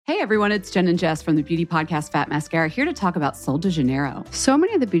Hey everyone, it's Jen and Jess from the beauty podcast Fat Mascara here to talk about Sol de Janeiro. So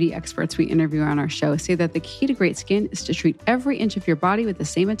many of the beauty experts we interview on our show say that the key to great skin is to treat every inch of your body with the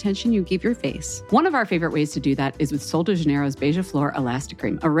same attention you give your face. One of our favorite ways to do that is with Sol de Janeiro's Beija Flor Elastic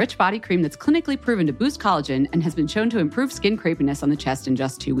Cream, a rich body cream that's clinically proven to boost collagen and has been shown to improve skin crepiness on the chest in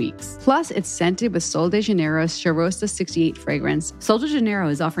just 2 weeks. Plus, it's scented with Sol de Janeiro's Charosta 68 fragrance. Sol de Janeiro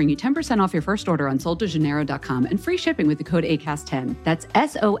is offering you 10% off your first order on soldejaneiro.com and free shipping with the code ACAST10. That's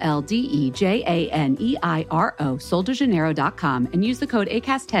SOLDEJANEIRO, soldejaneiro.com, and use the code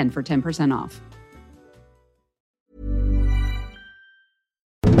ACAST10 for 10% off.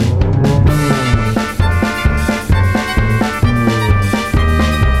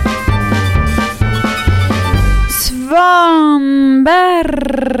 Svanberg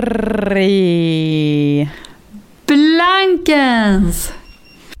Blankens.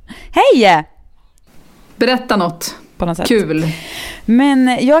 Hej! Berätta något på något sätt. Kul.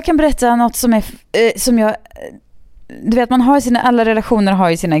 Men jag kan berätta något som är som jag, du vet, man har alla relationer har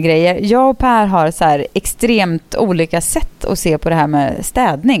ju sina grejer. Jag och Per har så här extremt olika sätt att se på det här med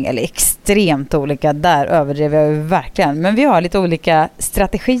städning, eller extremt olika, där överdriver jag verkligen, men vi har lite olika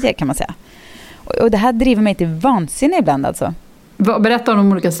strategier kan man säga. Och det här driver mig till vansinne ibland alltså. Berätta om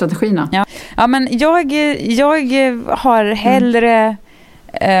de olika strategierna. Ja, men jag har hellre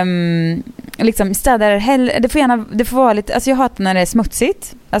liksom städar hellre, det får vara lite, alltså jag hatar när det är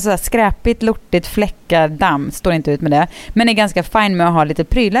smutsigt, alltså skräpigt, lortigt, fläckar, damm, står inte ut med det, men är ganska fin med att ha lite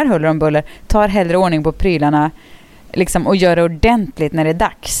prylar, huller om buller, tar hellre ordning på prylarna liksom, och gör det ordentligt när det är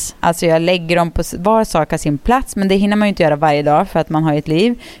dags. Alltså jag lägger dem på var sak har sin plats, men det hinner man ju inte göra varje dag för att man har ett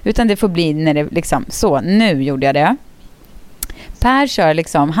liv, utan det får bli när det liksom, så, nu gjorde jag det. Per kör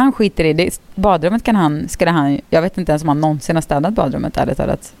liksom, han skiter i det. Badrummet skulle han, jag vet inte ens om han någonsin har städat badrummet, ärligt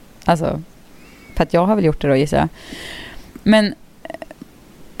talat. Alltså, för att jag har väl gjort det då, gissar jag. Men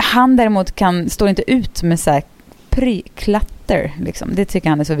han däremot står inte ut med så här klatter liksom. Det tycker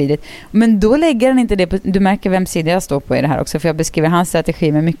han är så vidrigt. Men då lägger han inte det på, du märker vem sida jag står på i det här också, för jag beskriver hans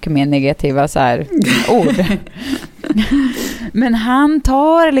strategi med mycket mer negativa så här ord. Men han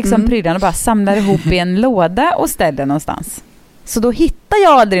tar liksom prylarna och bara samlar ihop i en låda och ställer någonstans. Så då hittar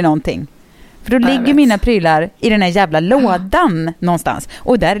jag aldrig någonting. För då ligger mina prylar i den här jävla lådan någonstans.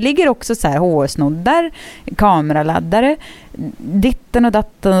 Och där ligger också så här hårsnoddar, kameraladdare, ditten och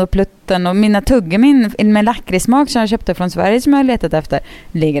datten och plutten och mina tuggummin med lakritsmak som jag köpte från Sverige som jag har letat efter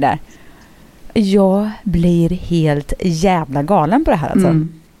ligger där. Jag blir helt jävla galen på det här alltså.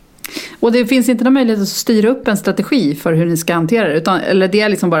 Och det finns inte någon möjlighet att styra upp en strategi för hur ni ska hantera det, utan, eller det är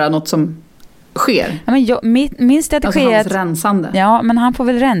liksom bara något som sker. Ja, men min strategi alltså är hans rensande. Ja, men han får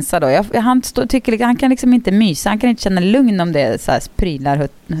väl rensa då. Han kan liksom inte mysa. Han kan inte känna lugn om det är så här prylar.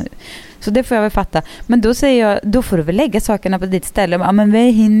 Så det får jag väl fatta. Men då säger jag, då får du väl lägga sakerna på ditt ställe. Ja, men vi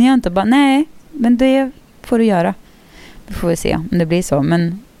hinner jag inte. Bara, nej, men det får du göra. Vi får väl se om det blir så.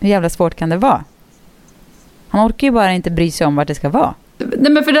 Men hur jävla svårt kan det vara? Han orkar ju bara inte bry sig om vart det ska vara.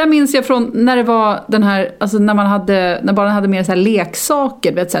 Nej, men för det minns jag från när det var den här, alltså när barnen hade mer så här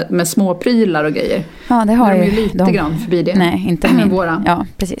leksaker, vet, så här, med små prylar och grejer. Ja, det har ju lite grann förbi det. Nej, inte min. Våra. Ja,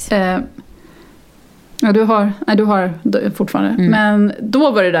 precis. Ja, du har fortfarande. Men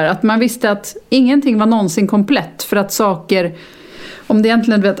då var det där att man visste att ingenting var någonsin komplett, för att saker, om det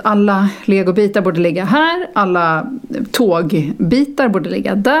egentligen, vet, alla legobitar borde ligga här, alla tågbitar borde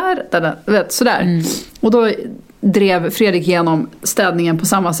ligga där, vet, sådär. Och då drev Fredrik igenom städningen på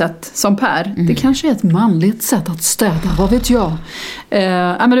samma sätt som Per. Det kanske är ett manligt sätt att städa, vad vet jag.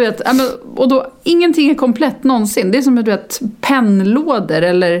 Men du vet, och då ingenting är komplett någonsin. Det är som, du vet, pennlådor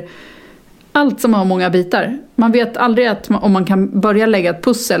eller allt som har många bitar. Man vet aldrig om man kan börja lägga ett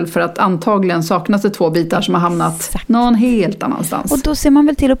pussel, för att antagligen saknas det 2 bitar som har hamnat någon helt annanstans. Och då ser man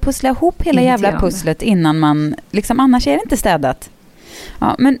väl till att pussla ihop hela jävla pusslet innan man, liksom, annars är det inte städat.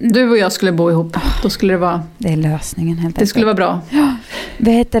 Ja, men du och jag skulle bo ihop. Då skulle det vara... Det är lösningen helt enkelt. Det skulle vara bra. Ja,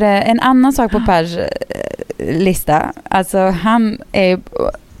 vad heter det? En annan sak på Pers lista. Alltså han är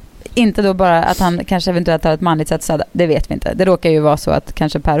inte då bara att han kanske eventuellt har ett manligt sätt att städa. Det vet vi inte. Det råkar ju vara så att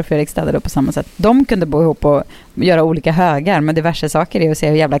kanske Per och Fredrik städade på samma sätt. De kunde bo ihop och göra olika högar med diverse saker i och se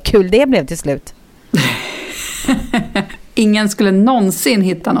hur jävla kul det blev till slut. Ingen skulle någonsin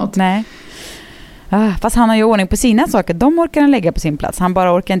hitta något. Nej. Fast han har ju ordning på sina saker. De orkar han lägga på sin plats. Han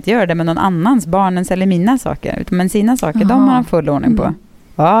bara orkar inte göra det med någon annans, barnens eller mina saker. Men sina saker, de har han full ordning på.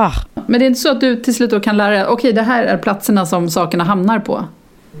 Men det är inte så att du till slut då kan lära dig, okej, det här är platserna som sakerna hamnar på.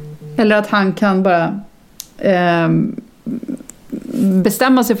 Eller att han kan bara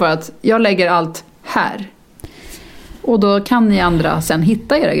bestämma sig för att jag lägger allt här. Och då kan ni andra sen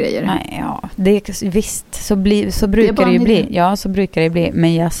hitta era grejer. Nej, ja, visst, så brukar det ju bli. Ja, så brukar det bli.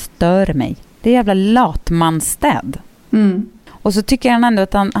 Men jag stör mig. Det är jävla latmanstäd. Och så tycker han ändå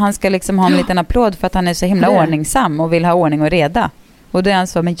att han ska liksom ha en liten applåd för att han är så himla ordningsam och vill ha ordning och reda. Och då är han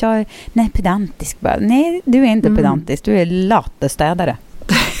så, men jag är pedantisk bara. Nej, du är inte pedantisk. Du är latestädare.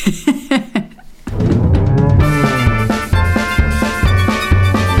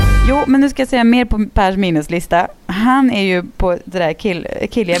 Jo, men nu ska jag säga mer på Pers minuslista. Han är ju på det där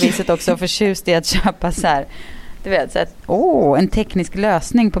killiga viset också förtjust i att köpa så här, du vet, så att, en teknisk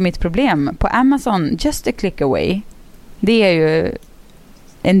lösning på mitt problem på Amazon, just a click away. Det är ju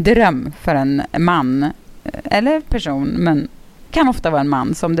en dröm för en man eller person, men kan ofta vara en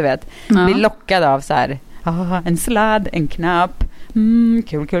man som du vet blir lockad av så här, en sladd, en knapp.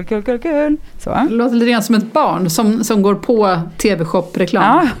 Kul. Så. Det låter lite grann som ett barn som går på tv-shop-reklam.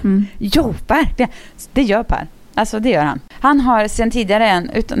 Ja, jo, verkligen. Det gör Per. Alltså det gör han. Han har sen tidigare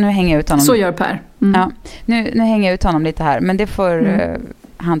nu hänger jag ut honom. Så gör Per. Ja, nu hänger jag ut honom lite här, men det får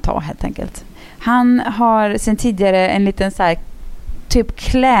han ta helt enkelt. Han har sen tidigare en liten så här typ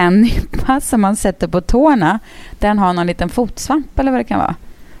klädnypa som man sätter på tårna, där han har någon liten fotsvamp eller vad det kan vara.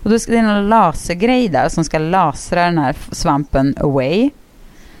 Och då ska det någon lasergrej där som ska lasra den här svampen away.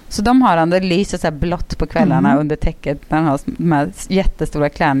 Så de har han, det lyser så här blått på kvällarna under täcket när han har de här jättestora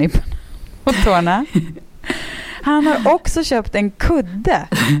klädnyporna på tårna. Han har också köpt en kudde,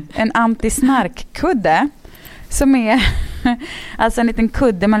 en antisnarkkudde, som är alltså en liten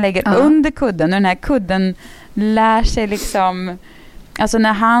kudde man lägger under kudden. Och den här kudden lär sig liksom, alltså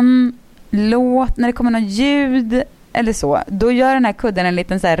när det kommer något ljud eller så, då gör den här kudden en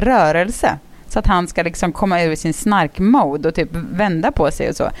liten så här rörelse så att han ska liksom komma ur sin snarkmode och typ vända på sig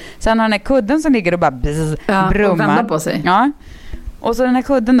och så. Så han har den här kudden som ligger och bara brummar. Och vända på sig. Ja. Och så den här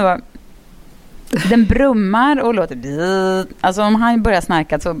kudden då, den brummar och låter alltså om han börjar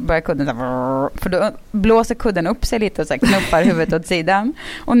snarka så börjar kudden så här, för då blåser kudden upp sig lite och så här knuppar huvudet åt sidan.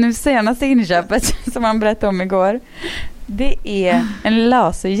 Och nu senaste inköpet som han berättade om igår, det är en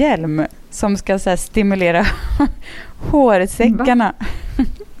laserhjälm som ska så här stimulera hårsäckarna.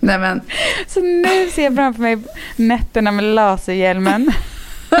 Nej, men. Så nu ser jag framför mig nätterna med laserhjälmen.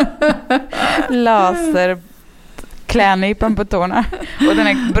 Laserklädnypan på tårna. Och den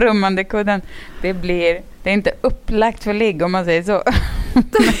här brummande kudden. Det är inte upplagt för ligg om man säger så.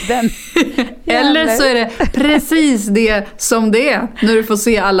 Eller så är det precis det som det är när du får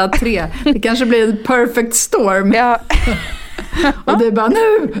se alla tre. Det kanske blir en perfect storm. Ja. Och det är bara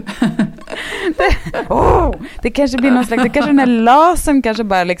nu. Det kanske blir någon slags, det kanske den här lasern kanske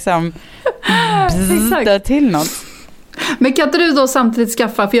bara liksom bzzzdar till något. Men kan inte du då samtidigt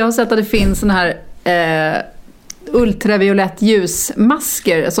skaffa, för jag har sett att det finns såna här ultraviolett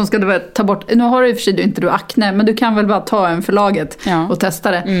ljusmasker som ska ta bort, nu har du i och för sig inte akne, men du kan väl bara ta en för laget och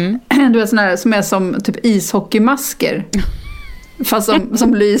testa det. Du är såna här som är som typ ishockeymasker. Fast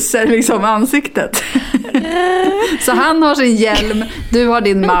som lyser liksom ansiktet. Så han har sin hjälm, du har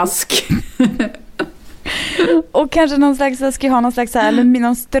din mask. Och kanske någon slags, ska jag ha någon slags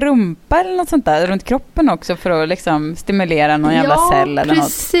någon strumpa eller något sånt där runt kroppen också för att liksom stimulera någon jävla cell eller något.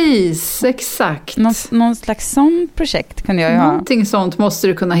 Precis, exakt. Någon slags sån projekt kunde jag ju ha. Någonting sånt måste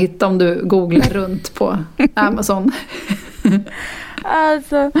du kunna hitta om du googlar runt på Amazon.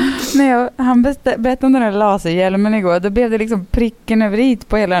 Alltså, när han berättade om den här laserhjälmen igår, då blev det liksom pricken över i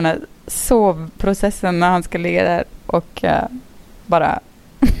på hela den här sovprocessen när han ska ligga där och bara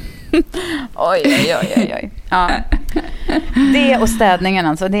oj. Ja. Det och städningen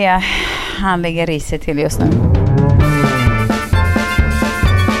alltså, det han lägger i sig till just nu.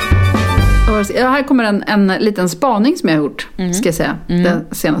 Här kommer en liten spaning som jag har gjort, ska jag säga, den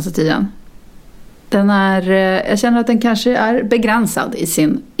senaste tiden. Den är, jag känner att den kanske är begränsad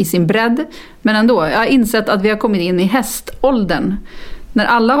i sin bredd, men ändå, jag har insett att vi har kommit in i häståldern. För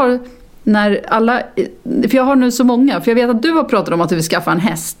jag har nu så många, för jag vet att du har pratat om att du vill skaffa en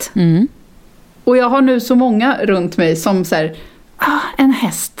häst. Och jag har nu så många runt mig som säger, en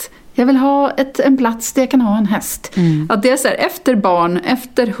häst. Jag vill ha en plats där jag kan ha en häst. Att det är så här, efter barn,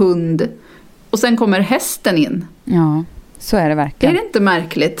 efter hund, och sen kommer hästen in. Ja, så är det verkligen. Är det inte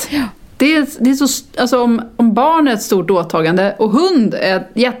märkligt? Ja. Det är så, alltså om barn är ett stort åtagande och hund är ett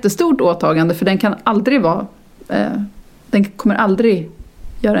jättestort åtagande, för den kan aldrig vara den kommer aldrig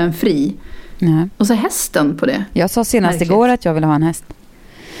göra en fri. Nej. Och så hästen på det. Jag sa senast igår att jag vill ha en häst.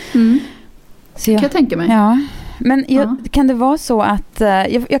 Så kan jag tänka mig. Ja. Men kan det vara så att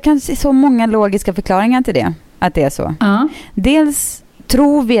jag kan se så många logiska förklaringar till det, att det är så. Dels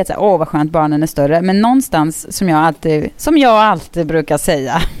tror vi att vad skönt barnen är större, men någonstans som jag alltid brukar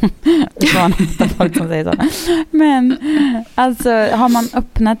säga folk som säger så. Men alltså har man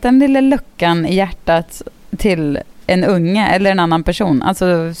öppnat den lilla luckan i hjärtat till en unge eller en annan person,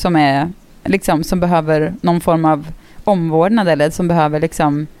 alltså som är liksom som behöver någon form av omvårdnad eller som behöver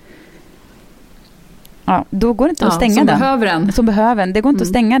liksom då går det inte att stänga som den. Som behöver en. Det går inte att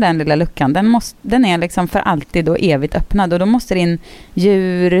stänga den lilla luckan. Den är liksom för alltid och evigt öppnad. Och då måste det in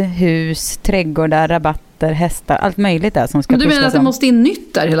djur, hus, trädgårdar, rabatter, hästar, allt möjligt där som ska. Men du menar att det måste in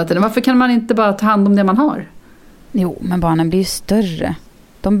nytt där hela tiden? Varför kan man inte bara ta hand om det man har? Jo, men barnen blir ju större.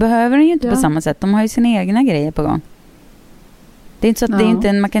 De behöver den ju inte på samma sätt. De har ju sina egna grejer på gång. Det är inte så att det är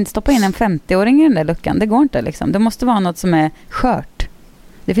inte man kan inte stoppa in en 50-åring i den där luckan. Det går inte liksom. Det måste vara något som är skört.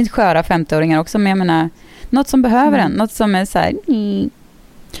 Det finns sköra 50-åringar också, men jag menar något som behöver en, något som är så här.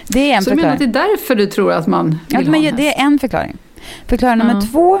 Det är en förklaring. Så du menar att det är därför du tror att man vill ha en häst? Det är en förklaring. Förklaring nummer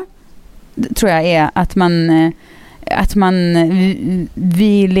 2 tror jag är att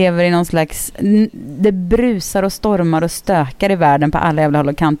vi lever i någon slags, det brusar och stormar och stökar i världen på alla jävla håll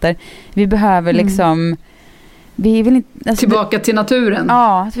och kanter. Vi behöver liksom vi vill inte, alltså, tillbaka till naturen.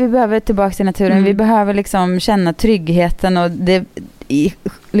 Ja, vi behöver tillbaka till naturen. Vi behöver liksom känna tryggheten och det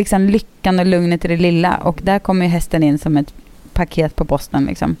liksom lyckan och lugnet i det lilla, och där kommer ju hästen in som ett paket på posten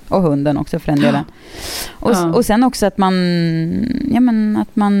liksom, och hunden också för den delen. Och sen också att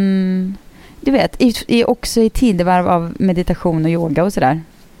man du vet, också i tidevarv av meditation och yoga och sådär.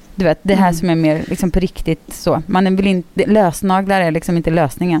 Du vet, det här som är mer liksom på riktigt så. Man vill inte, lösnaglar är liksom inte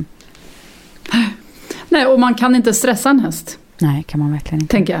lösningen. Nej, och man kan inte stressa en häst. Nej, kan man verkligen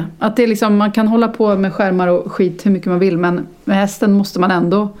inte. Tänker jag. Att det är liksom, man kan hålla på med skärmar och skit hur mycket man vill, men med hästen måste man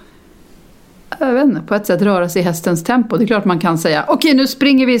ändå, jag vet inte, på ett sätt röra sig i hästens tempo. Det är klart man kan säga, okej, nu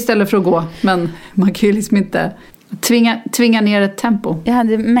springer vi istället för att gå. Men man kan ju liksom inte tvinga ner ett tempo.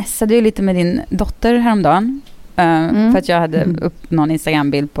 Jag mässade ju lite med din dotter häromdagen. För att jag hade upp någon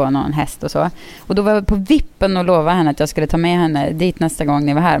Instagram-bild på någon häst och så. Och då var jag på vippen och lovade henne att jag skulle ta med henne dit nästa gång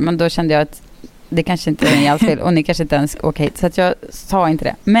ni var här. Men då kände jag att det kanske inte är ni alls fel, och ni kanske inte ens åker hit. Så att jag sa inte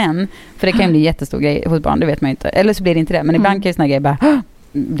det. Men, för det kan ju bli jättestor grej hos barn, det vet man ju inte. Eller så blir det inte det. Men ibland kan ju såna grejer bara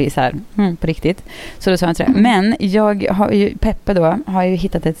bli så här på riktigt. Så då sa jag inte det. Men jag har ju, Peppe då, har ju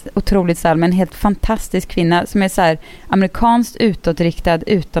hittat ett otroligt stall med en helt fantastisk kvinna som är så här amerikanskt utåtriktad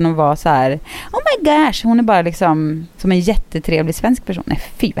utan att vara så här, oh my gosh, hon är bara liksom som en jättetrevlig svensk person. Nej,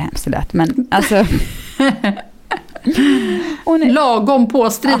 fy vad hemskt det lät. Men alltså hon är lagom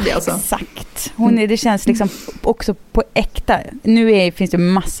påstridig alltså. Exakt. Det känns liksom också på äkta. Finns det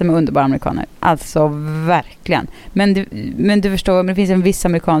massor med underbara amerikaner. Alltså verkligen. Men du förstår, det finns en viss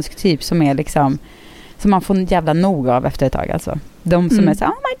amerikansk typ som är liksom, som man får en jävla nog av efter ett tag alltså. De som är så, oh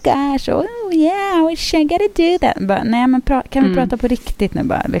my gosh, oh yeah, I gotta do that. Bara, nej, men kan vi prata på riktigt nu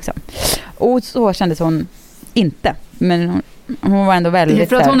bara liksom. Och så kändes hon inte. Men hon var ändå väldigt... Det är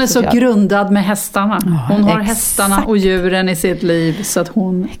för att hon är så grundad med hästarna. Hon har hästarna och djuren i sitt liv, så att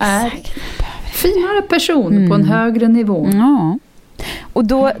hon är finare person på en högre nivå. Ja. Och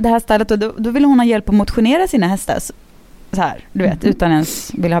då, det här stället, då vill hon ha hjälp att motionera sina hästar. Så här, du vet, utan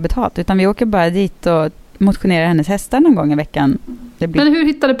ens vilja ha betalt. Utan vi åker bara dit och motionerar hennes hästar någon gång i veckan. Men hur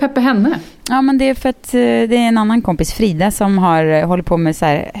hittade Peppe henne? Ja, men det är för att det är en annan kompis, Frida, som håller på med så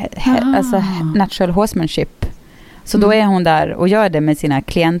här, alltså natural horsemanship. Så då är hon där och gör det med sina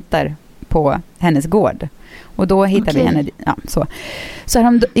klienter på hennes gård. Och då hittade vi henne. Ja, så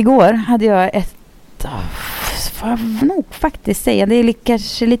igår hade jag får nog faktiskt säga, det är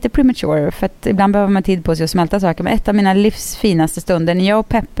kanske lite premature, för att ibland behöver man tid på sig att smälta saker, men ett av mina livs finaste stunder, när jag och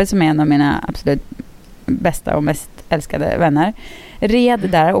Peppe, som är en av mina absolut bästa och mest älskade vänner, red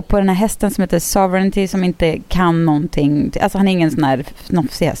där, och på den här hästen som heter Sovereignty, som inte kan någonting, alltså han är ingen sån här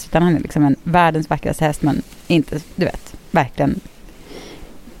nofsig häst, utan han är liksom en världens vackraste häst, men inte, du vet, verkligen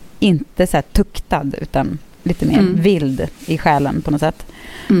inte så här tuktad, utan lite mer vild i själen på något sätt.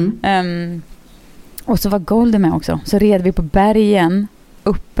 Och så var Goldie med också. Så red vi på bergen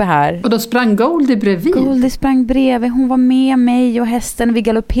uppe här. Och då sprang Goldie bredvid? Goldie sprang bredvid. Hon var med mig och hästen. Vi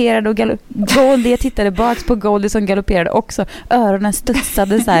galopperade och Goldie, jag tittade baks på Goldie som galopperade också. Öronen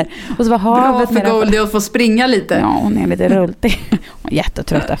studsade så här. Och så var havet. Bra för Goldie att få springa lite. Ja, hon är lite rultig. Hon är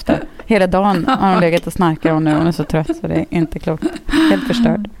jättetrött efter. Hela dagen har hon legat och snarkat och nu hon är så trött så det är inte klokt. Helt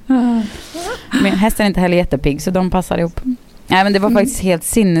förstörd. Men hästen är inte heller jättepigg, så de passar ihop. Nej, men det var faktiskt helt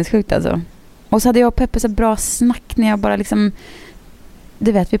sinnessjukt alltså. Och så hade jag och Peppe så bra snack när jag bara liksom,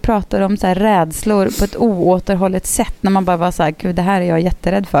 du vet, vi pratade om så här rädslor på ett oåterhållet sätt, när man bara var så här, gud, det här är jag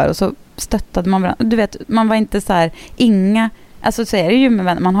jätterädd för, och så stöttade man varandra. Du vet, man var inte så här, alltså så är det ju med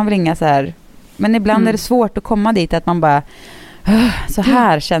vänner, man har väl inga så här, men ibland är det svårt att komma dit att man bara, Så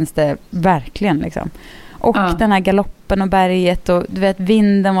här känns det verkligen liksom. Och den här galoppen och berget och du vet,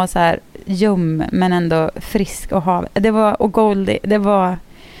 vinden var så här ljum men ändå frisk och hav. Det var, och goldig, det var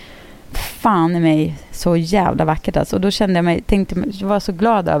fan i mig så jävla vackert alltså. Och då kände jag mig, jag var så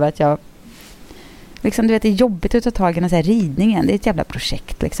glad över att jag liksom, du vet, det är jobbigt att ta tag i den här ridningen. Det är ett jävla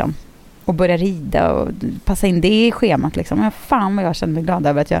projekt liksom. Och börja rida och passa in det i schemat liksom. Men fan vad jag kände mig glad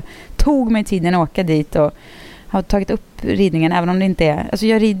över att jag tog mig tiden att åka dit och har tagit upp ridningen, även om det inte är... Alltså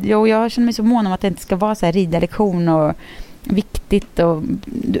jag känner mig så mån om att det inte ska vara så här ridlektion och viktigt,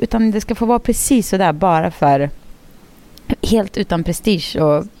 utan det ska få vara precis så där, bara för helt utan prestige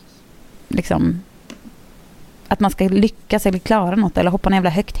och liksom att man ska lyckas eller klara något eller hoppa en jävla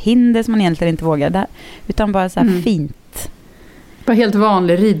högt hinder som man egentligen inte vågar, utan bara så här fint. Bara helt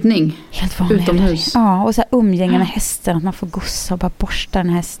vanlig ridning. Helt vanlig utomhus. Ja, och så här umgänge med hästen, att man får gossa och bara borsta den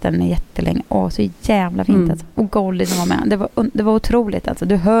hästen jättelänge. Så jävla fint alltså. Och Golly som var med. Det var otroligt alltså.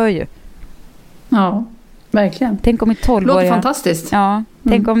 Du hör ju. Ja, verkligen. Tänk om min 12-åriga... Låter fantastiskt. Ja,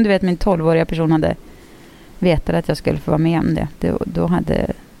 tänk om du vet min 12-åriga person hade vetat att jag skulle få vara med om det. Då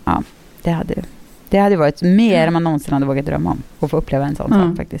hade... Ja, det hade varit mer än man någonsin hade vågat drömma om. Och få uppleva en sån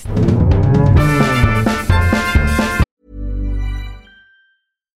sak faktiskt.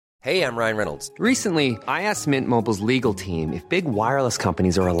 Hey, I'm Ryan Reynolds. Recently, I asked Mint Mobile's legal team if big wireless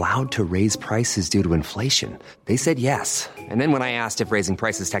companies are allowed to raise prices due to inflation. They said yes. And then when I asked if raising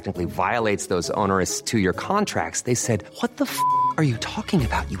prices technically violates those onerous 2-year contracts, they said, "What the f*** are you talking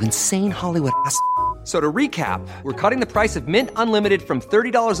about, you insane Hollywood ass?" So to recap, we're cutting the price of Mint Unlimited from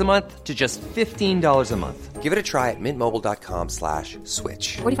 $30 a month to just $15 a month. Give it a try at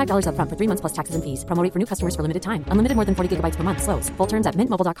mintmobile.com/switch. $45 up front for 3 months plus taxes and fees. Promo rate for new customers for limited time. Unlimited more than 40 gigabytes per month. Slows full terms at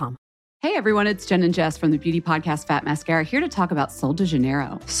mintmobile.com. Hey everyone, it's Jen and Jess from the beauty podcast Fat Mascara, here to talk about Sol de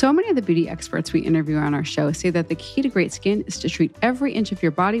Janeiro. So many of the beauty experts we interview on our show say that the key to great skin is to treat every inch of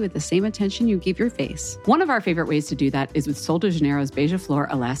your body with the same attention you give your face. One of our favorite ways to do that is with Sol de Janeiro's Beija Flor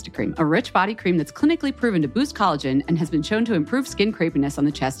Elastic Cream, a rich body cream that's clinically proven to boost collagen and has been shown to improve skin crepiness on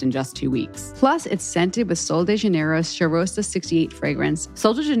the chest in just 2 weeks. Plus, it's scented with Sol de Janeiro's Charosta 68 fragrance.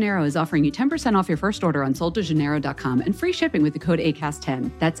 Sol de Janeiro is offering you 10% off your first order on soldejaneiro.com and free shipping with the code ACAST10.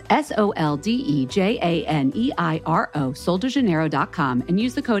 That's SOLDEJANEIRO, soldejaneiro.com, and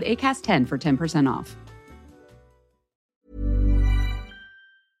use the code ACAST10 for 10% off.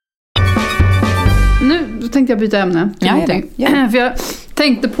 Nu tänkte jag byta ämne till någonting. För jag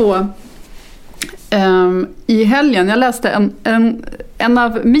tänkte på i helgen, jag läste en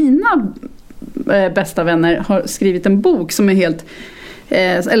av mina bästa vänner har skrivit en bok som är helt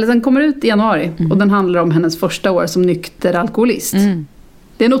eller den kommer ut i januari och den handlar om hennes första år som nykter alkoholist.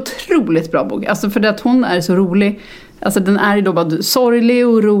 Det är en otroligt bra bok. Alltså för det att hon är så rolig. Alltså den är ju då bara sorglig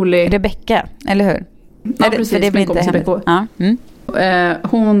och rolig. Rebecca, eller hur? Ja, precis. För det blir inte hennes. Ja.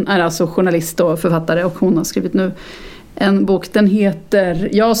 Hon är alltså journalist och författare och hon har skrivit nu en bok. Den heter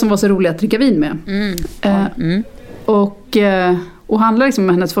Jag som var så rolig att dricka vin med. Och handlar liksom om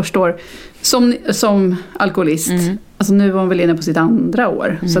hennes första år som alkoholist. Alltså nu var hon väl inne på sitt andra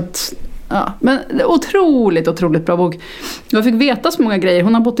år. Så att... Ja, men otroligt bra bok. Jag fick veta så många grejer.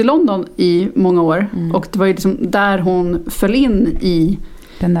 Hon har bott i London i många år. Och det var ju liksom där hon föll in i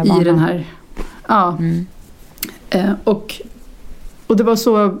den här... Ja. Och det var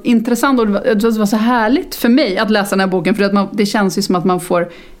så intressant och det var så härligt för mig att läsa den här boken. För att det känns ju som att man får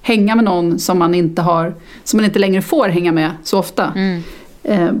hänga med någon som man inte längre får hänga med så ofta.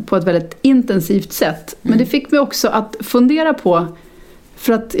 På ett väldigt intensivt sätt. Men det fick mig också att fundera på...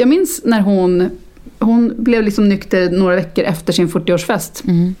 För att jag minns när hon blev liksom nykter några veckor efter sin 40-årsfest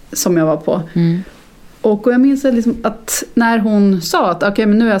som jag var på. Och jag minns liksom att när hon sa att okej,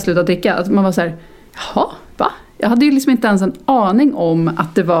 men nu har jag slutat dricka, att man var så här, jaha, va? Jag hade ju liksom inte ens en aning om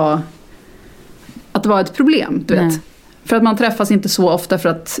att det var ett problem, du vet. För att man träffas inte så ofta för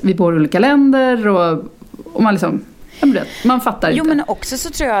att vi bor i olika länder och man liksom, man fattar inte. Jo, men också så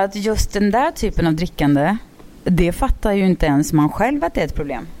tror jag att just den där typen av drickande, det fattar ju inte ens man själv att det är ett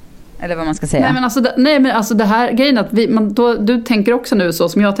problem. Eller vad man ska säga. Nej men alltså det här grejen att du tänker också nu så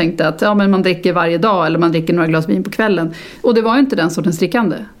som jag tänkte att men man dricker varje dag eller man dricker några glas vin på kvällen. Och det var ju inte den sortens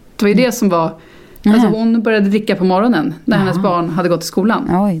drickande. Det var ju det som var... Alltså hon började dricka på morgonen när hennes barn hade gått till skolan.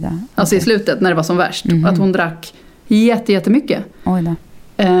 Oj då. Okay. Alltså i slutet när det var som värst. Att hon drack jättemycket. Oj då.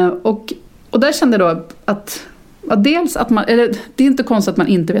 Och där kände jag då att dels att man, eller det är inte konstigt att man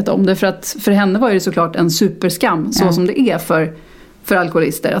inte vet om det, för att för henne var det såklart en superskam så som det är för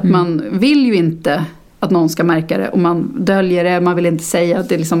alkoholister, att man vill ju inte att någon ska märka det och man döljer det, man vill inte säga att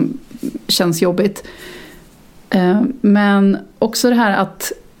det liksom känns jobbigt. Men också det här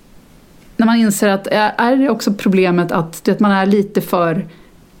att när man inser att är det också problemet att man är lite för,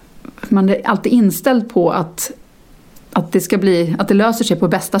 man är alltid inställd på att det ska bli, att det löser sig på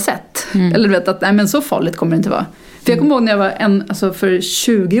bästa sätt. Eller du vet att nej, men så farligt kommer det inte vara. För jag kommer ihåg när jag var för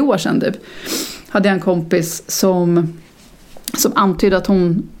 20 år sedan typ, hade jag en kompis som antydde att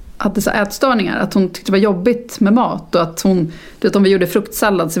hon hade så ätstörningar, att hon tyckte det var jobbigt med mat och att hon, du vet, om vi gjorde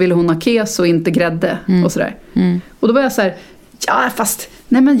fruktsallad så ville hon ha keso och inte grädde och sådär. Och då var jag så här, ja fast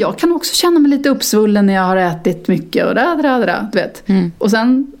nej men jag kan också känna mig lite uppsvullen när jag har ätit mycket och du vet. Och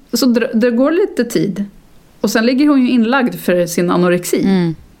sen så det går lite tid och sen ligger hon ju inlagd för sin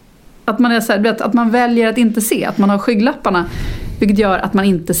anorexi. Att man är så här, vet, att man väljer att inte se, att man har skygglapparna, vilket gör att man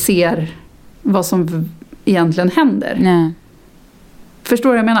inte ser vad som egentligen händer. Nej. Förstår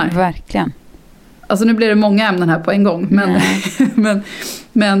du vad jag menar? Verkligen. Alltså nu blir det många ämnen här på en gång.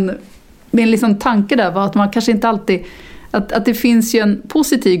 Men min liksom tanke där var att man kanske inte alltid... Att det finns ju en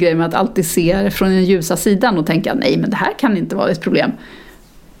positiv grej med att alltid se från den ljusa sidan och tänka nej men det här kan inte vara ett problem.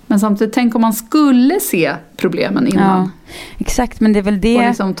 Men samtidigt, tänk om man skulle se problemen innan. Ja, exakt, men det är väl det... Och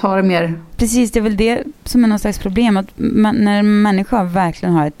liksom ta det mer... Precis, det är väl det som är någon slags problem. Att när en människa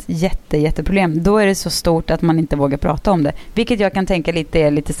verkligen har ett jätteproblem, då är det så stort att man inte vågar prata om det. Vilket jag kan tänka lite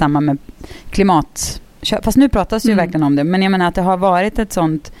är lite samma med klimat. Fast nu pratas ju verkligen om det. Men jag menar att det har varit ett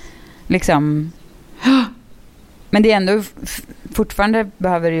sånt liksom... Men det är ändå fortfarande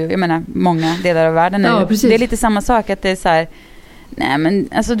behöver ju, jag menar, många delar av världen nu. Ja, det är lite samma sak att det är så här... Nej men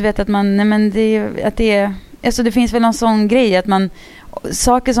alltså du vet att man alltså det finns väl någon sån grej att man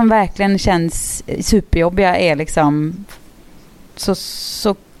saker som verkligen känns superjobbiga är liksom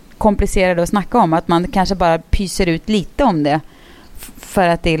så komplicerade att snacka om att man kanske bara pyser ut lite om det för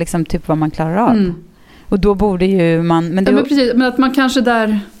att det är liksom typ vad man klarar av. Och då borde ju man men precis, men att man kanske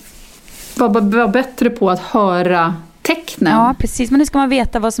där var bättre på att höra tecknen. Ja, precis. Men nu ska man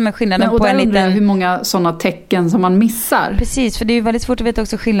veta vad som är skillnaden på en liten... hur många sådana tecken som man missar. Precis, för det är ju väldigt svårt att veta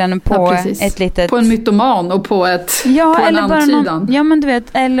också skillnaden på ett litet... På en mytoman och på ett... Ja, på eller en bara antydan. Ja, men du vet,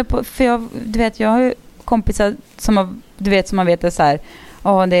 eller på... För jag har ju kompisar som har, du vet, som man vet är så här...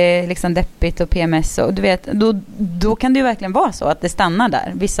 det är liksom deppigt och PMS och du vet, då kan det ju verkligen vara så att det stannar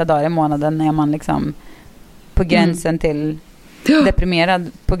där. Vissa dagar i månaden när man liksom på gränsen till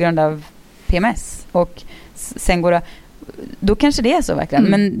deprimerad på grund av PMS och sen går det, då kanske det är så verkligen.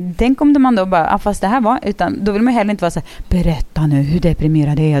 Men tänk om man då bara, fast det här var, utan då vill man heller inte vara så här, berätta nu hur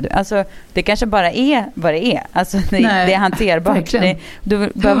deprimerad är du. Alltså det kanske bara är vad det är. Alltså det är hanterbart. Då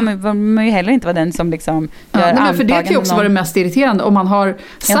behöver man ju heller inte vara den som liksom gör men för det kan ju också vara det mest irriterande om man har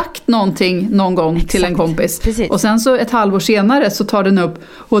sagt någonting någon gång till en kompis. Precis. Och sen så ett halvår senare så tar den upp,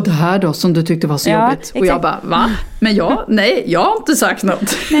 och det här då som du tyckte var så jobbigt. Exakt. Och jag bara, va? Men jag har inte sagt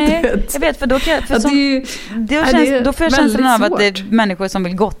något. Nej, jag vet, för då kan då får jag känslan av att det är människor som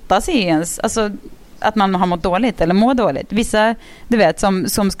vill gotta sig ens, alltså att man har mått dåligt eller mår dåligt. Vissa, du vet,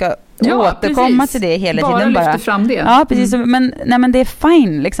 som ska återkomma till det hela tiden. Bara lyfter fram det. Ja, precis. Men det är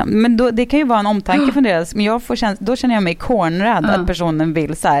fine liksom. Men då, det kan ju vara en omtanke från deras. Men då känner jag mig cornerad att personen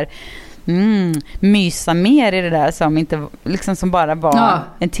vill så här mysa mer i det där som inte liksom som bara var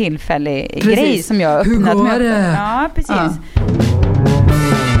en tillfällig grej som jag öppnat med. Hur går det? Ja, precis. Ja.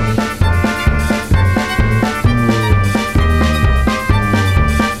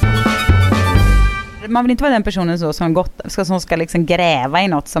 Man vill inte vara den personen så som ska liksom gräva i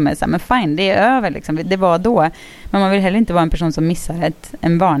något som är så här, men fine, det är över liksom. Det var då. Men man vill heller inte vara en person som missar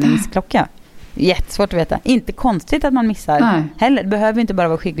en varningsklocka. Jättesvårt att veta. Inte konstigt att man missar. Nej. Heller. Det behöver inte bara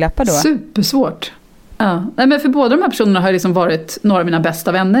vara skygglappar då. Supersvårt. Ja. Nej, men för båda de här personerna har liksom varit några av mina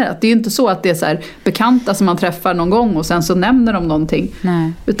bästa vänner. Att det är ju inte så att det är så här bekanta som man träffar någon gång och sen så nämner de någonting.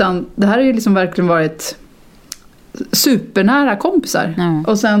 Nej. Utan det här har ju liksom verkligen varit supernära kompisar.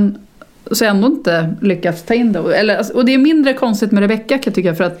 Ja. Och sen så ändå inte lyckats ta in det. Och det är mindre konstigt med Rebecca, kan jag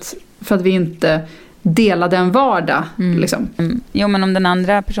tycka, för att vi inte delade en vardag. Liksom. Jo, men om den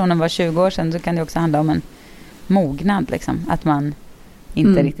andra personen var 20 år sedan så kan det också handla om en mognad. Liksom. Att man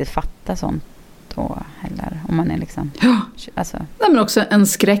inte riktigt fattar sånt då heller. Om man är liksom... Ja. Alltså. Nej, men också en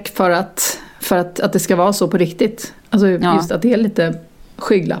skräck för att det ska vara så på riktigt. Alltså just att det är lite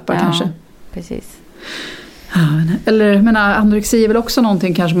skygglappar kanske. Precis. Eller menar, anorexi är väl också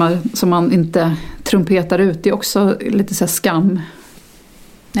någonting kanske som man inte trumpetar ut. Det är också lite så här skam.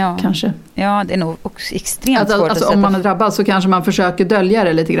 Ja. Kanske. Ja, det är nog också extremt svårt alltså, om man är drabbad så kanske man försöker dölja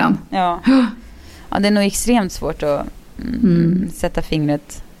det lite grann. Ja, det är nog extremt svårt att sätta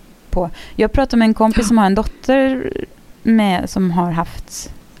fingret på. Jag pratade med en kompis som har en dotter som har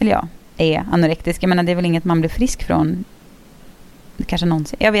haft, eller är anorektisk. Jag menar, det är väl inget man blir frisk från kanske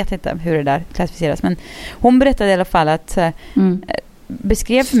någonsin. Jag vet inte hur det där klassificeras, men hon berättade i alla fall att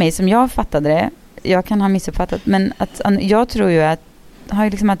beskrev för mig som jag fattade det, jag kan ha missuppfattat, men att jag tror ju att, har ju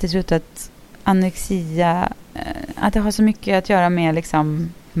liksom alltid trott att anorexia, att det har så mycket att göra med liksom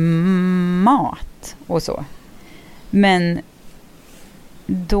mat och så. Men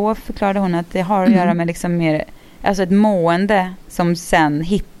då förklarade hon att det har att göra med liksom mer, alltså ett mående som sen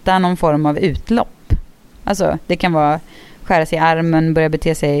hittar någon form av utlopp. Alltså det kan vara skära sig i armen, börja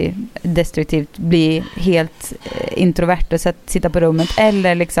bete sig destruktivt, bli helt introvert och sitta på rummet,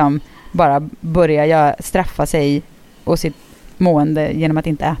 eller liksom bara börja straffa sig och sitt mående genom att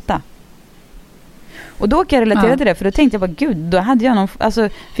inte äta. Och då kan jag relatera till det, för då tänkte jag bara, gud, då hade jag någon, alltså,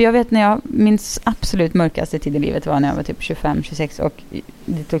 för jag vet när jag, min absolut mörkaste tid i livet var när jag var typ 25-26 och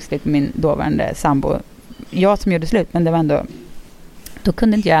det tog slut med min dåvarande sambo. Jag som gjorde slut, men det var ändå, då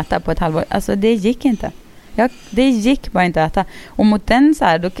kunde inte jag äta på ett halvår. Alltså det gick inte. Det gick bara inte att äta. Och mot den så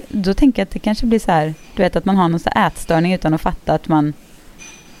här, då tänker jag att det kanske blir så här, du vet, att man har någon så här ätstörning utan att fatta att man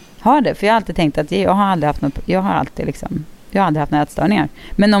har det. För jag har alltid tänkt att jag har aldrig haft några ätstörningar.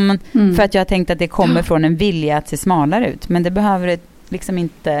 Men om man, för att jag har tänkt att det kommer från en vilja att se smalare ut. Men det behöver det liksom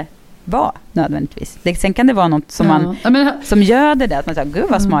inte vara nödvändigtvis. Sen kan det vara något som som gör det där. Att man säger, gud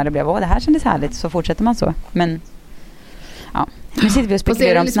vad smal det blev. Det här kändes härligt. Så fortsätter man så. Men ja, nu sitter vi och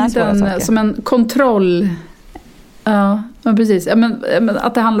spekulerar om såna svåra saker. Som en kontroll. Ja, men precis. Men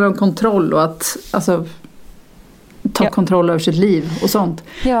att det handlar om kontroll och att alltså ta kontroll över sitt liv och sånt.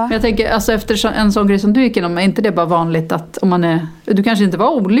 Ja. Men jag tänker, alltså efter en sån grej som du gick igenom, är inte det bara vanligt att om man är, du kanske inte var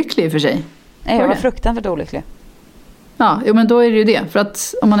olycklig för sig? Nej, jag var fruktansvärt olycklig. Ja, men då är det ju det. För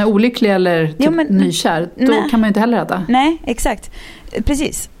att om man är olycklig eller typ nykär, då kan man ju inte heller äta. Nej, exakt.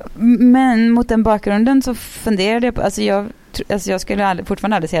 Precis. Men mot den bakgrunden så funderade jag på, jag skulle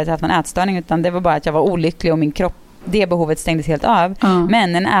fortfarande aldrig säga att jag haft någon ätstörning, utan det var bara att jag var olycklig och min kropp, det behovet stängdes helt av.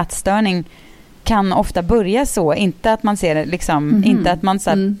 Men en ätstörning kan ofta börja så, inte att man ser det liksom, inte att man så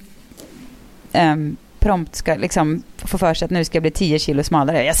här, prompt ska liksom få för sig att nu ska jag bli 10 kilo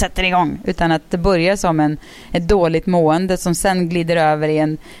smalare, jag sätter igång, utan att det börjar som ett dåligt mående som sen glider över i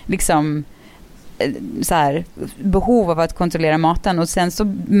en liksom så här, behov av att kontrollera maten, och sen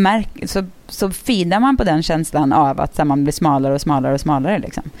så feedar man på den känslan av att så här, man blir smalare och smalare och smalare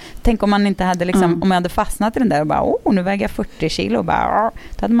liksom. Tänk om man inte hade liksom, om man hade fastnat i den där och bara, nu väger jag 40 kilo och bara,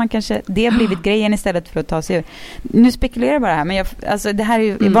 då hade man kanske det blivit grejen istället för att ta sig ur. Nu spekulerar jag bara här, men alltså det här är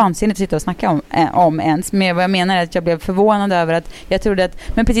ju vansinnigt att sitta och snacka om ens, men vad jag menar är att jag blev förvånad över att jag trodde att,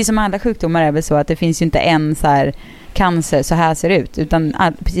 men precis som alla sjukdomar är väl så att det finns ju inte en så här cancer så här ser ut, utan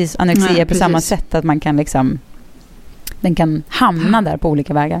precis anorexia på samma sätt att man kan liksom, den kan hamna där på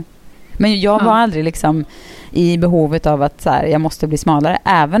olika vägar. Men jag var aldrig liksom i behovet av att så här, jag måste bli smalare,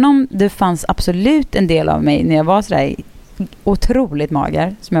 även om det fanns absolut en del av mig när jag var så där otroligt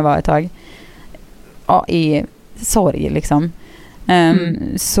mager som jag var ett tag, i sorg liksom.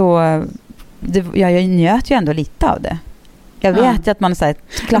 Så jag njöt ju ändå lite av det. Jag vet att man så här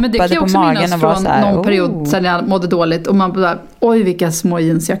klappade på magen och var så här, någon period sen jag mådde dåligt och man bara, oj vilka små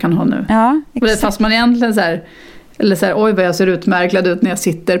jeans jag kan ha nu. Ja, exakt. Fast man egentligen så här, eller så här, oj vad jag ser utmärklad ut när jag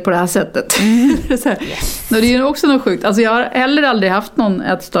sitter på det här sättet. Så här. Yes. Det är ju också något sjukt. Alltså jag har heller aldrig haft någon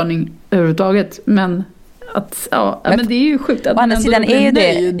ätstörning överhuvudtaget, men att, men det är ju sjukt att å andra sidan är ju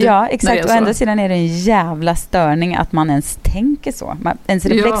det. Ja, exakt. Å andra sidan är det en jävla störning att man ens tänker så. Ens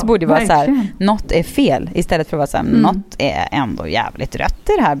reflex borde vara så här, något är fel, istället för att vara så här, något är ändå jävligt rött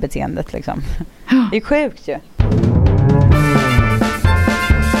i det här beteendet liksom. Det är sjukt ju.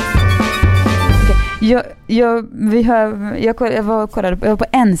 Jag var på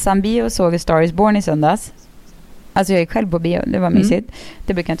ensam bio och såg A Star Is Born i söndags. Alltså jag gick själv på bio, det var mysigt.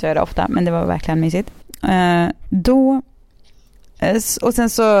 Det brukar jag inte göra ofta, men det var verkligen mysigt. Och sen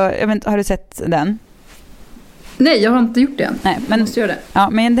så, jag vet inte, har du sett den? Nej, jag har inte gjort det än. Nej, men måste göra det. Ja,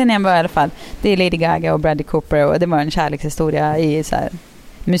 men den är bara i alla fall. Det är Lady Gaga och Bradley Cooper, och det var en kärlekshistoria i så här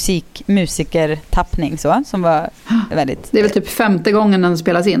musikertappning så, som var väldigt... Det är väl typ 5:e gången den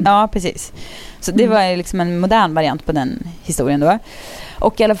spelas in. Ja, precis. Så det var liksom en modern variant på den historien då.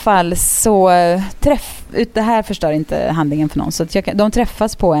 Och i alla fall så det här förstör inte handlingen för någon. Så att de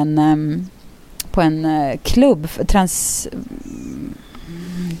träffas på en klubb,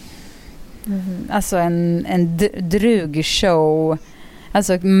 alltså en drugshow.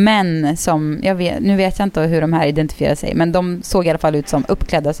 Alltså män som, nu vet jag inte hur de här identifierar sig, men de såg i alla fall ut som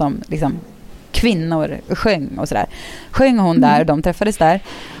uppklädda som liksom kvinnor, sjöng och sådär. Sjöng hon där, de träffades där.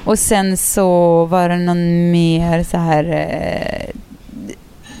 Och sen så var det någon mer så här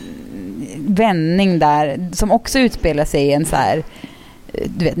vändning där som också utspelar sig i en så här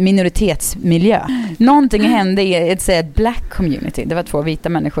du vet, minoritetsmiljö. Någonting hände i ett black community. Det var 2 vita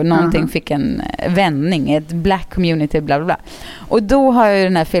människor. Någonting fick en vändning. Ett black community, bla bla bla. Och då har ju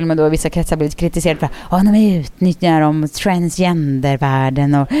den här filmen då i vissa kretsar blivit kritiserad för att de utnyttjar om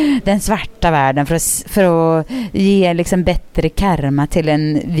transgendervärlden och den svarta världen för att ge liksom bättre karma till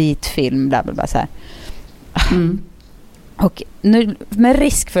en vit film, bla bla bla så här. Och nu, med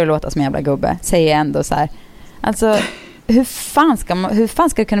risk för att låta som en jävla gubbe, säger jag ändå så här, alltså hur fan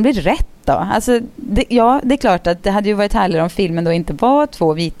ska det kunna bli rätt då? Alltså, det är klart att det hade ju varit härligare om filmen då inte var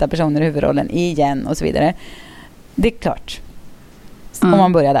 2 vita personer i huvudrollen igen och så vidare. Det är klart. Om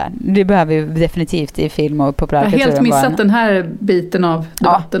man börjar där. Det behöver ju definitivt i film och populärkultur. Jag har helt missat den här biten av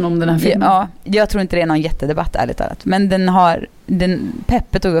debatten om den här filmen. Ja, jag tror inte det är någon jättedebatt, ärligt talat. Men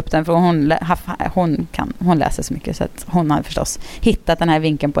Peppe tog upp den för hon läser så mycket så att hon har förstås hittat den här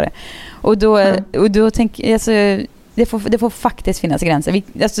vinkeln på det. Och då tänker jag, alltså, det får faktiskt finnas gränser.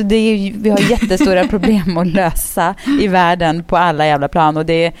 Vi har jättestora problem att lösa i världen på alla jävla plan, och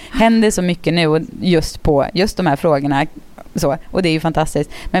det händer så mycket nu just på just de här frågorna så, och det är ju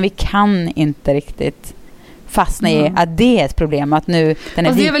fantastiskt, men vi kan inte riktigt fastna i att det är ett problem, att nu den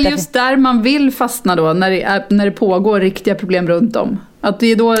är det är väl just där man vill fastna då, när det pågår riktiga problem runt om. Att det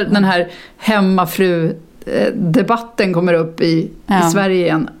är då den här hemmafru-debatten kommer upp i Sverige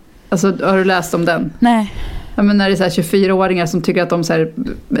igen. Alltså, har du läst om den? Nej. Ja, men när det är så här 24-åringar som tycker att de så här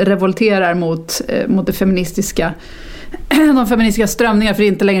revolterar mot det feministiska, de feministiska strömningar, för det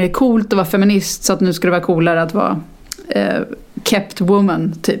är inte längre coolt att vara feminist, så att nu ska det vara coolare att vara kept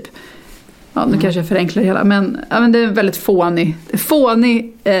woman typ. Ja, nu kanske jag förenklar det hela, men det är en väldigt fånig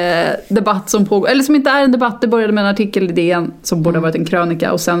debatt som pågår, eller som inte är en debatt. Det började med en artikel i DN som borde ha varit en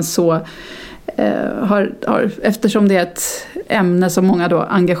krönika, och sen så har eftersom det är ett ämne som många då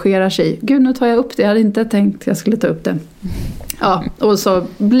engagerar sig i. Gud, nu tar jag upp det. Jag hade inte tänkt jag skulle ta upp det. Ja, och så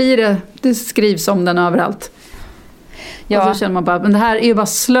blir det skrivs om den överallt. Ja. Och så känner man bara, men det här är ju bara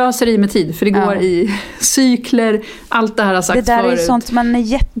slöseri med tid, för det går i cykler, allt det här har sagts förut. Det där är sånt man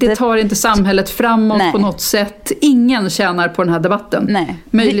det tar inte samhället framåt på något sätt. Ingen tjänar på den här debatten. Nej.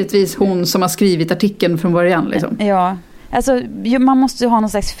 Möjligtvis hon som har skrivit artikeln från början liksom. Ja. Alltså, man måste ju ha någon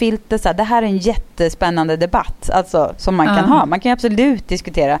slags filter så här, det här är en jättespännande debatt, alltså, som man kan ha. Man kan ju absolut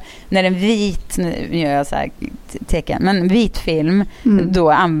diskutera när en vit, nu gör jag så här tecken, men vit film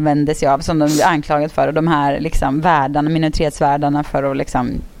då användes jag av, som de är anklagat för, och de här liksom världarna, minoritetsvärldarna, för att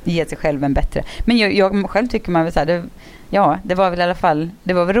liksom ge sig själv en bättre. Men jag själv tycker man väl så här, det var väl i alla fall,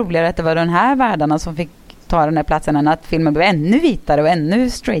 det var väl roligare att det var de här världarna som fick ta den här platsen än att filmen blev ännu vitare och ännu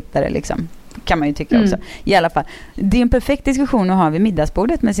straightare liksom. Kan man ju tycka också. I alla fall. Det är en perfekt diskussion att ha vid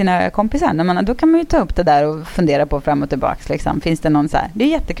middagsbordet med sina kompisar. Då kan man ju ta upp det där och fundera på fram och tillbaka. Liksom. Finns det någon så här? Det är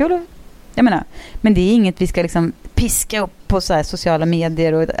jättekul. Men det är inget vi ska liksom piska upp på så här sociala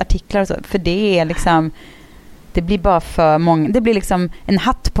medier och artiklar och så. För det är liksom, det blir bara för många. Det blir liksom en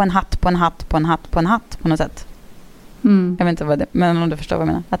hatt på en hatt på en hatt på en hatt på en hatt på något sätt. Jag vet inte vad det, men om du förstår vad jag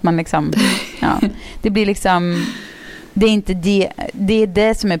menar. Att man liksom, det blir liksom, det är inte det är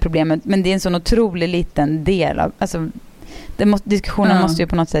det som är problemet, men det är en sån otroligt liten del av, alltså diskussionen måste ju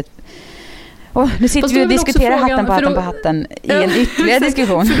på något sätt. Nu sitter vi och diskuterar hatten på hatten i en ytterligare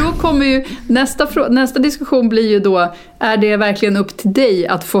diskussion. För då kommer ju nästa diskussion blir ju då, är det verkligen upp till dig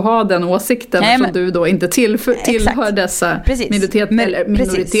att få ha den åsikten som du då inte tillhör dessa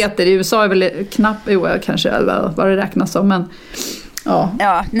minoriteter. I USA är väl knappt, kanske vad det räknas som, men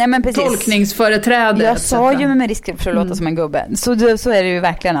nej, men precis. Tolkningsföreträde. Jag sa ju med risk för att låta som en gubbe. Så är det ju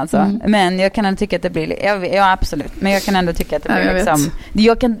verkligen alltså. Men jag kan ändå tycka att det blir, ja absolut. Men jag kan ändå tycka att det blir liksom,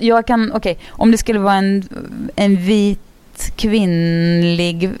 jag kan okej, om det skulle vara en vit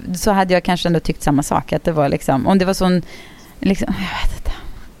kvinnlig, så hade jag kanske ändå tyckt samma sak, att det var liksom, om det var sån liksom, jag vet inte.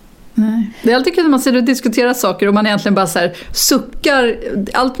 Nej. Det är alltid kul när man ser och diskuterar saker och man egentligen bara så här suckar.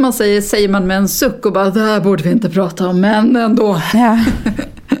 Allt man säger man med en suck och bara, det här borde vi inte prata om, men ändå. Ja.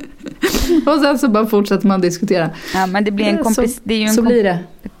 Och sen så bara fortsätter man diskutera. Ja, men det blir så blir det.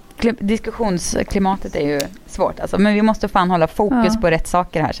 Diskussionsklimatet är ju svårt alltså, men vi måste fan hålla fokus på rätt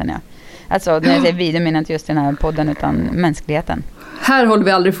saker här, känner jag. Alltså när jag säger vi, det menar inte just den här podden utan mänskligheten. Här håller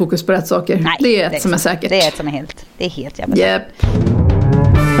vi aldrig fokus på rätt saker. Nej, det är ett som är säkert. Det är ett som är helt. Det är helt jävla säkert.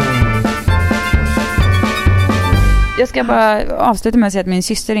 Jag ska bara avsluta med att säga att min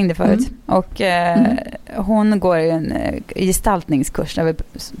syster ringde förut. Och hon går i en gestaltningskurs, det har vi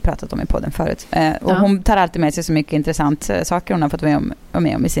pratat om i podden förut. Och hon tar alltid med sig så mycket intressant saker hon har fått med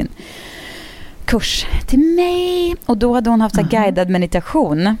om i sin kurs till mig. Och då hade hon haft så guidad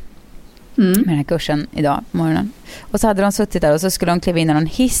meditation. med den här kursen idag på morgonen. Och så hade de suttit där och så skulle de kliva in i någon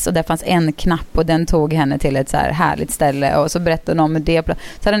hiss och där fanns en knapp och den tog henne till ett så här härligt ställe och så berättade de om det. Så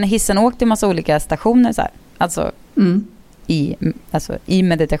hade den hissen åkt till massa olika stationer så här. Alltså, i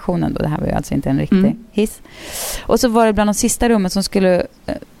meditationen då. Det här var ju alltså inte en riktig hiss. Och så var det bland de sista rummen som skulle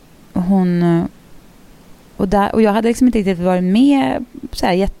och jag hade liksom inte riktigt varit med så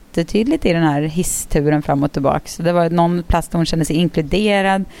här jättetydligt i den här hissturen fram och tillbaka. Så det var någon plats där hon kände sig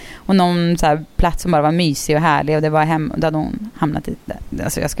inkluderad och någon så här plats som bara var mysig och härlig och det var hem där hon hamnat i det.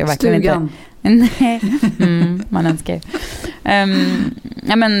 Alltså jag ska verkligen Stugan. inte man önskar ju.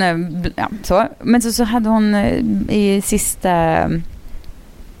 Så. Men så hade hon i sista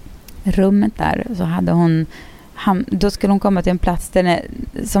rummet där så hade hon då skulle hon komma till en plats där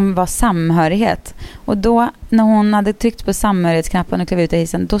som var samhörighet. Och då när hon hade tryckt på samhörighetsknappen och klev ut i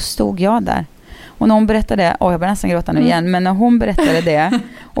hissen, då stod jag där. Och när hon berättade, jag börjar nästan gråta nu igen, men när hon berättade det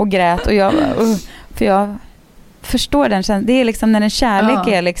och grät och jag för jag förstår den känslan. Det är liksom när en kärlek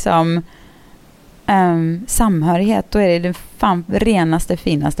är liksom samhörighet, då är det den fan renaste,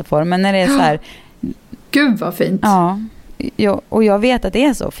 finaste formen. När det är så här, gud vad fint. Ja, och jag vet att det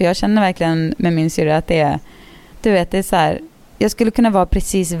är så, för jag känner verkligen med min syrra att det är, du vet, det är så här, jag skulle kunna vara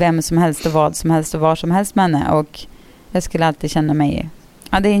precis vem som helst och vad som helst och var som helst med henne och jag skulle alltid känna mig,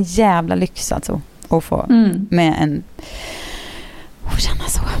 det är en jävla lyx alltså att få med en och känna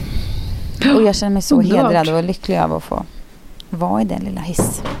så. Och jag känner mig så hedrad och lycklig av att få vara i det lilla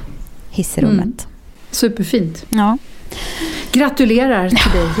hissrummet. Superfint. Ja. Gratulerar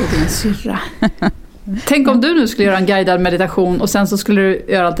till dig och din syrra. Tänk om du nu skulle göra en guidad meditation och sen så skulle du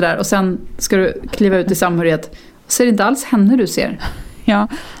göra allt det där och sen ska du kliva ut i samhörighet. Så är det inte alls henne du ser. Ja.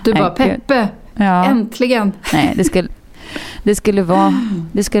 Du bara, Peppe, äntligen. Nej, det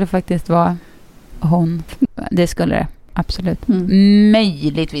skulle faktiskt vara hon. Det skulle det, absolut.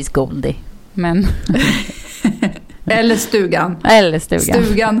 Möjligtvis Goldie, men... Eller stugan.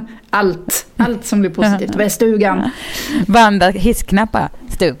 Stugan, allt som blir positivt. Vad är stugan? Banda hissknappar,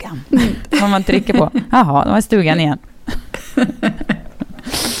 stugan. Om man trycker på. Jaha, det var stugan igen.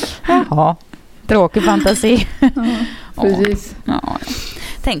 Jaha, tråkig fantasi. Precis. Ja.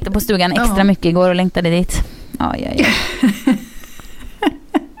 Tänkte på stugan extra mycket igår och längtade dit. Ja.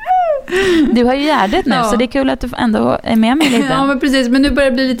 Du har ju Gärdet nu, så det är kul att du ändå är med mig lite. Ja, men precis. Men nu börjar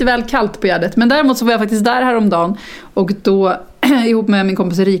det bli lite väl kallt på Gärdet. Men däremot så var jag faktiskt där häromdagen. Och då ihop med min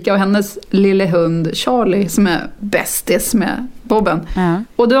kompis Erika och hennes lille hund Charlie som är bästis med Bobben. Ja.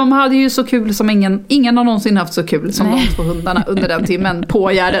 Och de hade ju så kul som ingen har någonsin haft så kul som de två hundarna under den timmen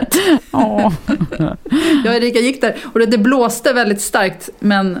på Gärdet. Jag och Erika gick där och det blåste väldigt starkt,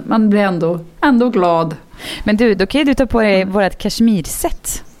 men man blev ändå glad. Men du, då kan ju du ta på dig vårt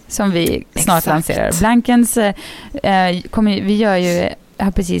kashmirset som vi snart lanserar. Blankens vi gör ju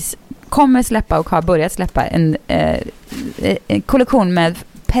kommer släppa och har börjat släppa en kollektion med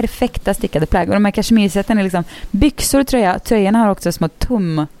perfekta stickade plagg. Och de här kashmirsätten är liksom byxor, tröjorna har också små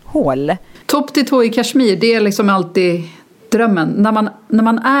tumhål. Topp till tå i kashmir, det är liksom alltid drömmen. När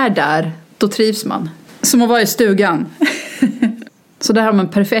man är där, då trivs man. Som att vara i stugan. Så där har man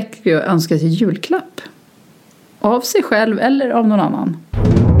perfekt att önska sig julklapp. Av sig själv eller av någon annan.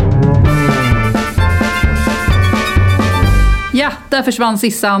 Ja, där försvann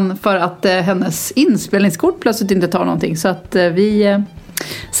Sissan för att hennes inspelningskort plötsligt inte tar någonting. Så att vi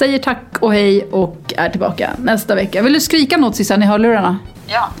säger tack och hej och är tillbaka nästa vecka. Vill du skrika något, Sissan, i hörlurarna?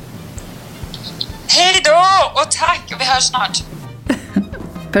 Ja. Hej då och tack, vi hörs snart.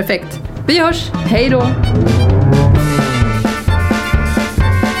 Perfekt. Vi hörs. Hej då.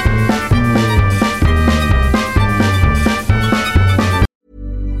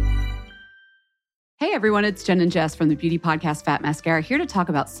 Hey everyone, it's Jen and Jess from the beauty podcast Fat Mascara, here to talk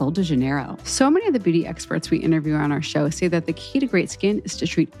about Sol de Janeiro. So many of the beauty experts we interview on our show say that the key to great skin is to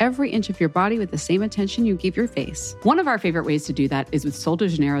treat every inch of your body with the same attention you give your face. One of our favorite ways to do that is with Sol de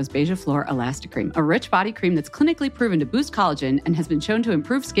Janeiro's Beija Flor Elastic Cream, a rich body cream that's clinically proven to boost collagen and has been shown to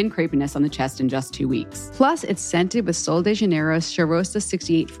improve skin crepiness on the chest in just 2 weeks. Plus, it's scented with Sol de Janeiro's Charosta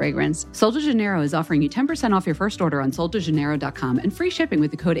 68 fragrance. Sol de Janeiro is offering you 10% off your first order on soldejaneiro.com and free shipping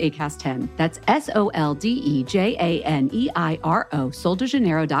with the code ACAST10. That's SOLDEJANEIRO,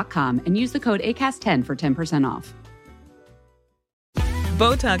 soldejaneiro.com, and use the code ACAST10 for 10% off.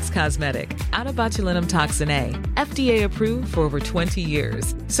 Botox Cosmetic, out of botulinum toxin A, FDA approved for over 20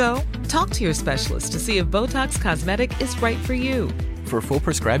 years. So, talk to your specialist to see if Botox Cosmetic is right for you. For full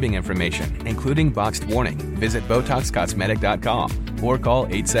prescribing information, including boxed warning, visit BotoxCosmetic.com or call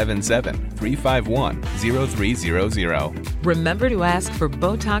 877-351-0300. Remember to ask for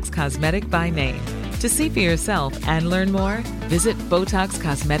Botox Cosmetic by name. To see for yourself and learn more, visit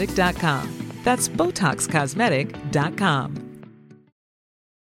BotoxCosmetic.com. That's BotoxCosmetic.com.